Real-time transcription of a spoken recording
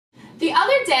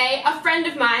other day, a friend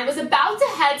of mine was about to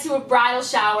head to a bridal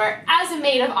shower as a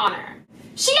maid of honor.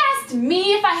 She asked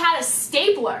me if I had a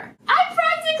stapler. I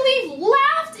practically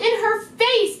laughed in her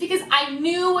face because I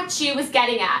knew what she was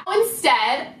getting at.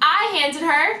 Instead, I handed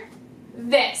her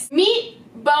this. Meet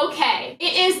bouquet.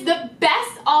 It is the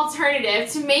best alternative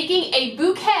to making a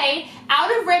bouquet out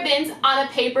of ribbons on a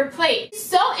paper plate.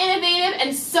 So innovative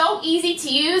and so easy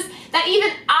to use that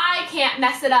even I can't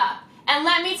mess it up. And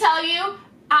let me tell you,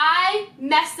 I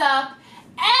mess up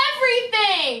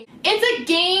everything! It's a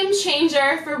game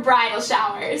changer for bridal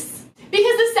showers.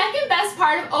 Because the second best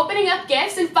part of opening up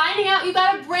gifts and finding out you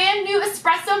got a brand new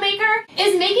espresso maker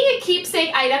is making a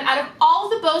keepsake item out of all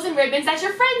the bows and ribbons that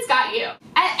your friends got you.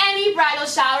 At any bridal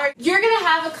shower, you're gonna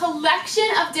have a collection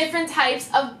of different types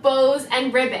of bows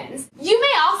and ribbons. You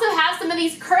may also have some of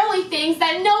these curly things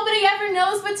that nobody ever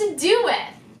knows what to do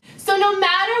with. So no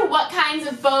matter what kinds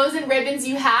of bows and ribbons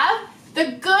you have,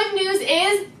 the good news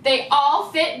is they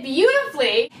all fit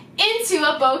beautifully into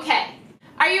a bouquet.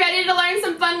 Are you ready to learn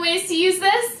some fun ways to use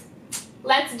this?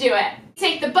 Let's do it.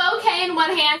 Take the bouquet in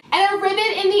one hand and a ribbon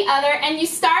in the other, and you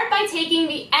start by taking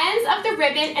the ends of the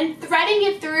ribbon and threading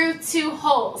it through 2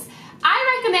 holes.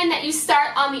 I recommend that you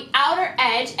start on the outer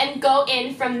edge and go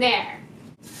in from there.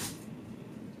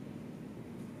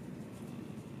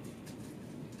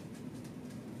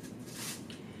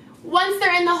 Once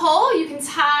they're in the hole, you can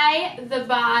tie the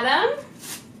bottom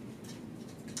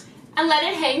and let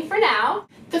it hang for now.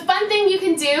 The fun thing you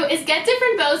can do is get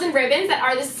different bows and ribbons that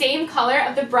are the same color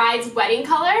of the bride's wedding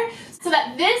color, so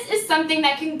that this is something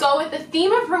that can go with the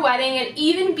theme of her wedding and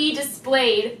even be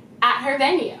displayed at her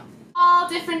venue. All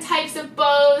different types of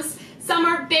bows, some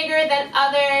are bigger than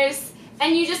others,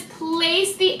 and you just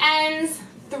place the ends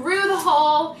through the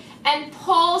hole and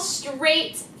pull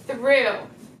straight through.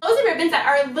 Bows and ribbons that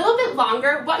are a little bit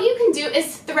longer, what you can do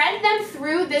is thread them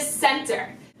through this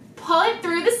center. Pull it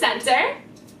through the center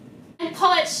and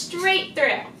pull it straight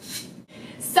through.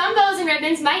 Some bows and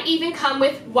ribbons might even come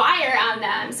with wire on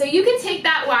them. So you can take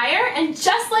that wire and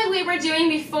just like we were doing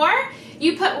before,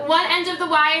 you put one end of the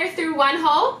wire through one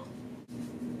hole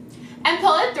and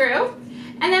pull it through.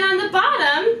 And then on the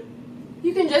bottom,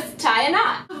 you can just tie a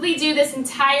knot. Probably do this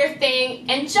entire thing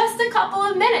in just a couple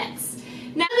of minutes.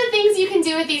 Now the things you can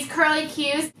do with these curly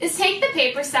cues is take the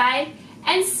paper side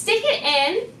and stick it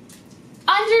in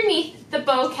underneath the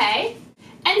bouquet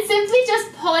and simply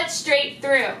just pull it straight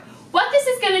through. What this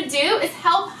is going to do is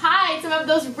help hide some of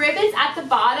those ribbons at the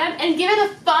bottom and give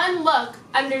it a fun look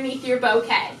underneath your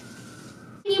bouquet.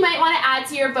 You might want to add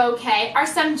to your bouquet are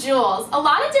some jewels. A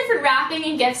lot of different wrapping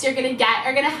and gifts you're going to get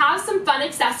are going to have some fun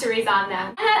accessories on them.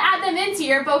 And then add them into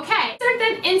your bouquet. Insert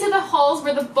them into the holes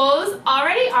where the bows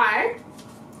already are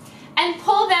and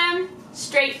pull them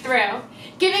straight through,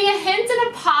 giving a hint and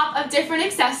a pop of different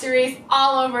accessories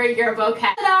all over your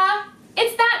bouquet. Ta-da!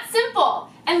 It's that simple,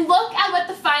 and look at what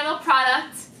the final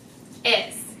product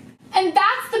is. And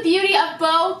that's the beauty of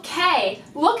bouquet.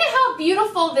 Look at how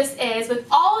beautiful this is with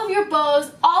all of your bows,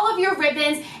 all of your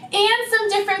ribbons, and some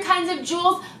different kinds of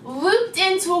jewels looped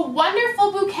into a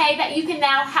wonderful bouquet that you can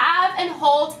now have and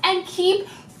hold and keep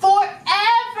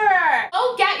forever.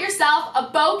 Go get yourself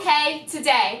a bouquet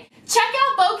today. Check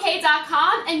out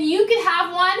bouquet.com and you can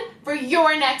have one for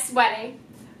your next wedding.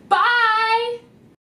 Bye!